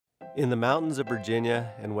In the mountains of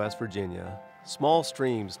Virginia and West Virginia, small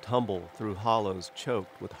streams tumble through hollows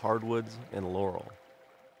choked with hardwoods and laurel.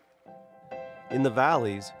 In the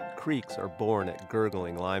valleys, creeks are born at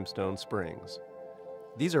gurgling limestone springs.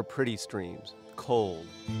 These are pretty streams, cold,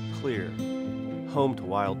 clear, home to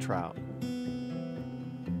wild trout.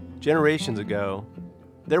 Generations ago,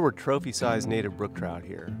 there were trophy-sized native brook trout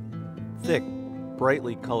here. Thick,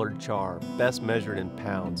 brightly colored char, best measured in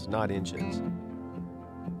pounds, not inches.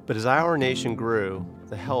 But as our nation grew,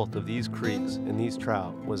 the health of these creeks and these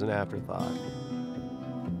trout was an afterthought.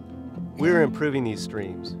 We're improving these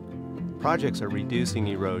streams. Projects are reducing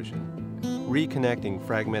erosion, reconnecting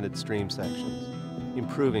fragmented stream sections,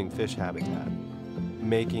 improving fish habitat,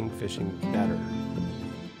 making fishing better.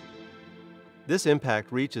 This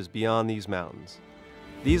impact reaches beyond these mountains.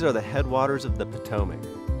 These are the headwaters of the Potomac,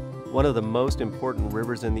 one of the most important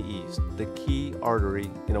rivers in the East, the key artery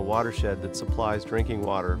in a watershed that supplies drinking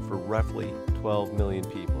water for roughly 12 million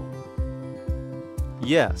people.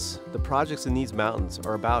 Yes, the projects in these mountains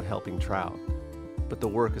are about helping trout, but the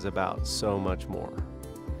work is about so much more.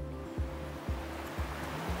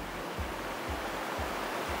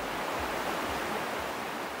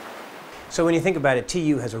 So when you think about it,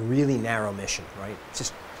 TU has a really narrow mission, right?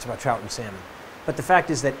 It's about trout and salmon. But the fact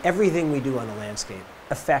is that everything we do on the landscape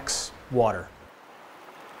affects water.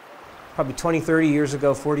 Probably 20, 30 years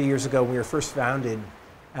ago, 40 years ago, when we were first founded,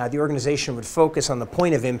 the organization would focus on the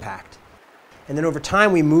point of impact. And then over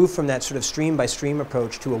time, we moved from that sort of stream by stream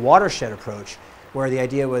approach to a watershed approach, where the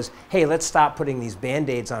idea was, hey, let's stop putting these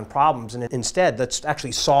Band-Aids on problems, and instead, let's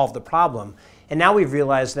actually solve the problem. And now we've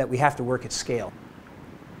realized that we have to work at scale.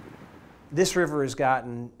 This river has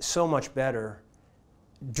gotten so much better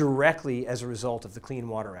directly as a result of the Clean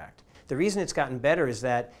Water Act. The reason it's gotten better is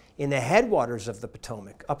that in the headwaters of the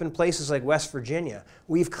Potomac, up in places like West Virginia,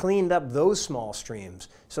 we've cleaned up those small streams.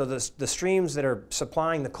 So the streams that are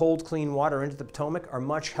supplying the cold, clean water into the Potomac are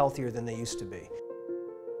much healthier than they used to be.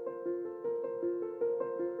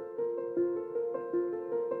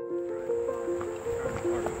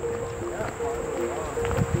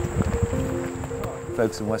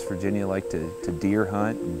 Folks in West Virginia like to deer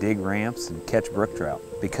hunt and dig ramps and catch brook trout.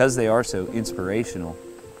 Because they are so inspirational,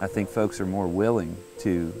 I think folks are more willing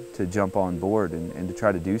to jump on board and to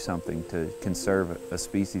try to do something to conserve a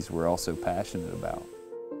species we're all so passionate about.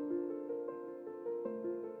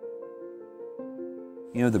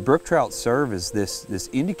 You know, the brook trout serve as this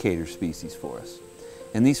indicator species for us.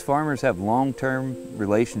 And these farmers have long-term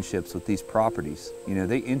relationships with these properties. You know,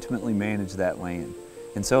 they intimately manage that land.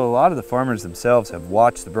 And so a lot of the farmers themselves have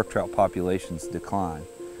watched the brook trout populations decline.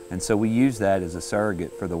 And so we use that as a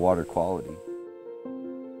surrogate for the water quality.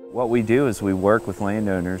 What we do is we work with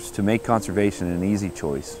landowners to make conservation an easy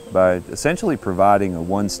choice by essentially providing a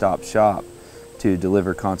one-stop shop to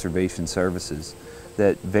deliver conservation services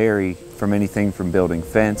that vary from anything from building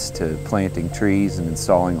fence to planting trees and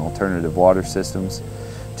installing alternative water systems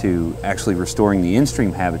to actually restoring the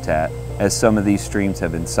in-stream habitat as some of these streams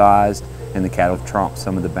have incised and the cattle tromp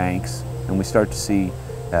some of the banks, and we start to see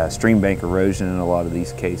stream bank erosion in a lot of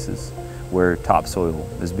these cases where topsoil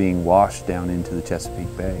is being washed down into the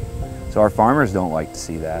Chesapeake Bay. So our farmers don't like to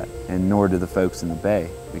see that, and nor do the folks in the bay,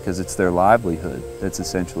 because it's their livelihood that's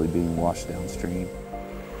essentially being washed downstream.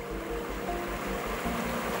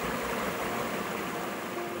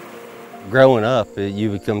 Growing up,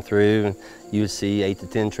 you would come through and you would see 8 to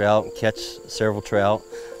 10 trout, catch several trout,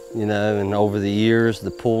 you know, and over the years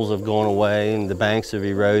the pools have gone away and the banks have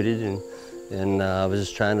eroded, and I was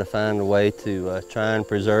just trying to find a way to try and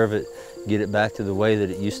preserve it, get it back to the way that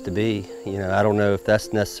it used to be. You know, I don't know if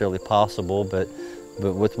that's necessarily possible, but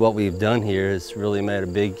with what we've done here, it's really made a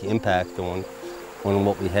big impact on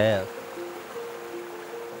what we have.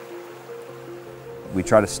 We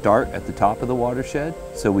try to start at the top of the watershed,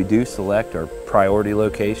 so we do select our priority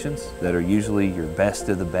locations that are usually your best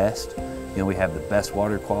of the best. You know, we have the best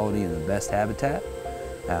water quality and the best habitat.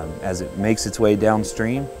 As it makes its way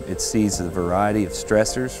downstream, it sees a variety of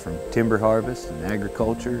stressors from timber harvest and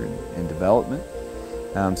agriculture and development.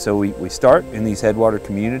 So we start in these headwater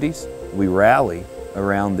communities. We rally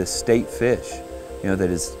around this state fish, you know, that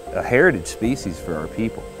is a heritage species for our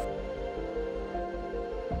people.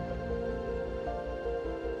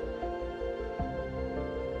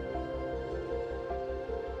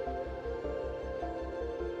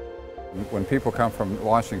 When people come from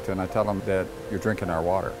Washington, I tell them that you're drinking our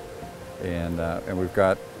water. And we've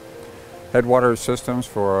got headwater systems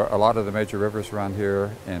for a lot of the major rivers around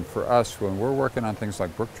here. And for us, when we're working on things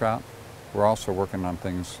like brook trout, we're also working on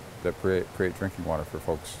things that create drinking water for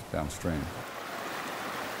folks downstream.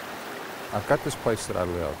 I've got this place that I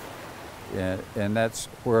live, and that's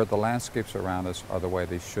where the landscapes around us are the way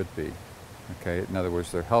they should be. Okay, in other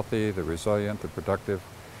words, they're healthy, they're resilient, they're productive.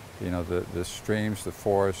 You know, the streams, the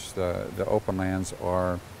forests, the open lands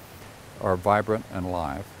are vibrant and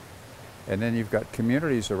alive. And then you've got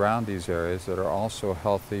communities around these areas that are also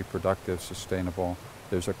healthy, productive, sustainable.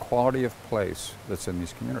 There's a quality of place that's in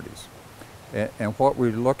these communities. And what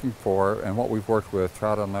we're looking for, and what we've worked with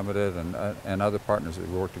Trout Unlimited and other partners that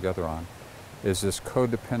we work together on, is this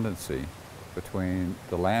codependency between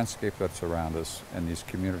the landscape that's around us and these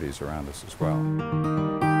communities around us as well.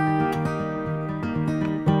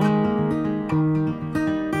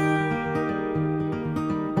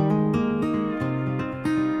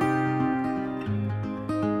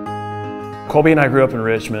 Colby and I grew up in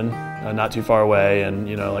Richmond, not too far away, and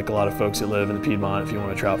you know, like a lot of folks that live in the Piedmont, if you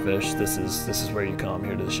want to trout fish, this is where you come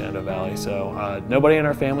here to the Shenandoah Valley. So nobody in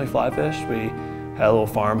our family fly fished. We had a little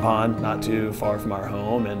farm pond not too far from our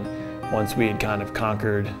home, and once we had kind of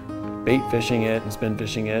conquered bait fishing it and spin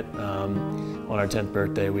fishing it, on our 10th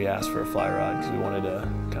birthday we asked for a fly rod because we wanted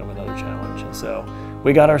kind of another challenge. And so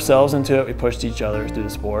we got ourselves into it, we pushed each other through the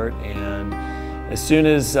sport, and as soon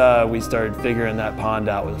as we started figuring that pond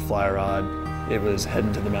out with a fly rod, it was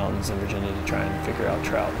heading to the mountains in Virginia to try and figure out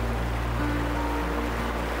trout.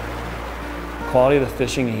 The quality of the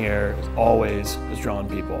fishing here always has drawn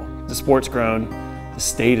people. The sport's grown, the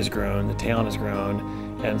state has grown, the town has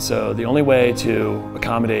grown, and so the only way to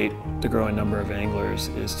accommodate the growing number of anglers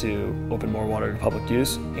is to open more water to public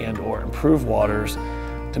use and or improve waters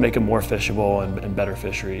to make them more fishable and better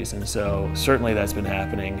fisheries. And so certainly that's been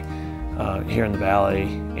happening here in the valley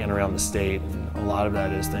and around the state. And a lot of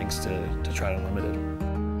that is thanks to Trout Unlimited.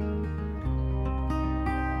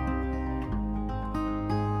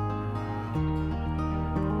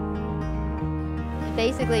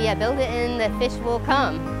 Basically, yeah, build it and the fish will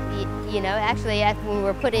come. You know, actually, when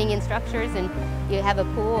we're putting in structures and you have a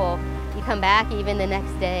pool, you come back even the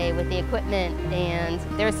next day with the equipment and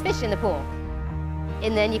there's fish in the pool.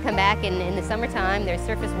 And then you come back and in the summertime, there's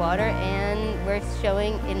surface water and we're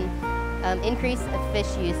showing an increase of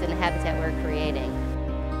fish use in the habitat we're creating.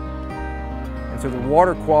 And so the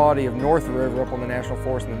water quality of north of the river up on the National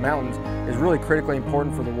Forest and the mountains is really critically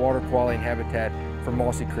important for the water quality and habitat for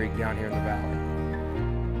Mossy Creek down here in the valley.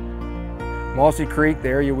 Mossy Creek, the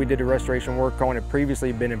area we did the restoration work on, had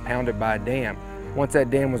previously been impounded by a dam. Once that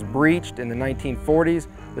dam was breached in the 1940s,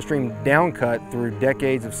 the stream downcut through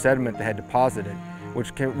decades of sediment that had deposited,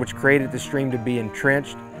 which created the stream to be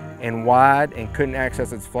entrenched and wide and couldn't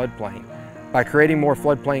access its floodplain. By creating more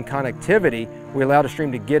floodplain connectivity, we allowed the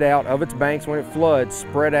stream to get out of its banks when it floods,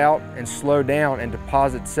 spread out and slow down and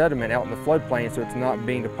deposit sediment out in the floodplain so it's not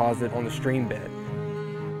being deposited on the stream bed.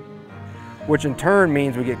 Which in turn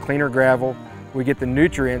means we get cleaner gravel, we get the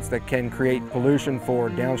nutrients that can create pollution for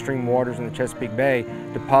downstream waters in the Chesapeake Bay,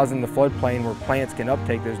 deposit in the floodplain where plants can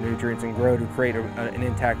uptake those nutrients and grow to create an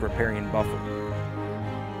intact riparian buffer.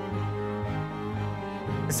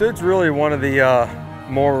 So it's really one of the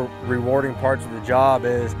more rewarding parts of the job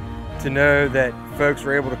is to know that folks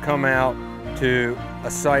are able to come out to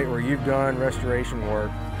a site where you've done restoration work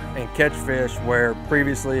and catch fish where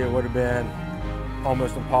previously it would have been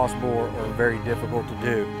almost impossible or very difficult to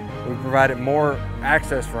do. We provided more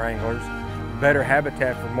access for anglers, better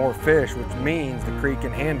habitat for more fish, which means the creek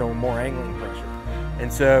can handle more angling pressure.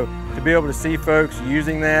 And so to be able to see folks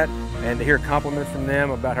using that and to hear compliments from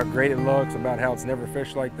them about how great it looks, about how it's never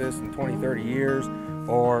fished like this in 20, 30 years,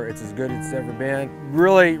 or it's as good as it's ever been,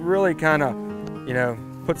 really kind of, you know,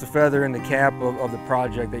 puts a feather in the cap of the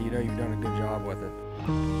project that you know you've done a good job with it.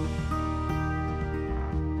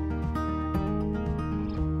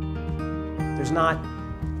 There's not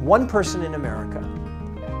one person in America,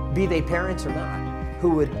 be they parents or not, who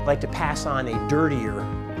would like to pass on a dirtier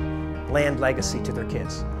land legacy to their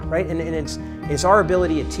kids, right? And it's our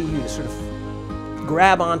ability at TU to sort of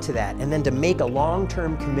grab onto that and then to make a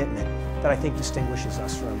long-term commitment that I think distinguishes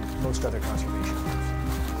us from most other conservation groups.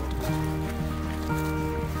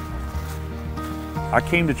 I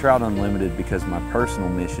came to Trout Unlimited because my personal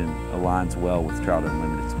mission aligns well with Trout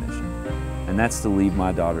Unlimited's mission, and that's to leave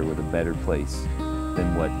my daughter with a better place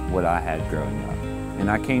than what I had growing up. And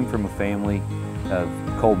I came from a family of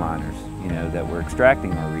coal miners, you know, that were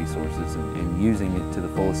extracting our resources and using it to the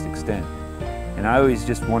fullest extent. And I always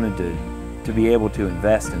just wanted to be able to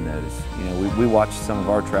invest in those. You know, we watched some of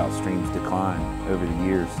our trout streams decline over the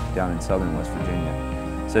years down in southern West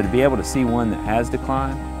Virginia. So to be able to see one that has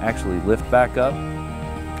declined actually lift back up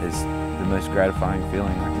is the most gratifying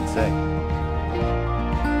feeling I can say.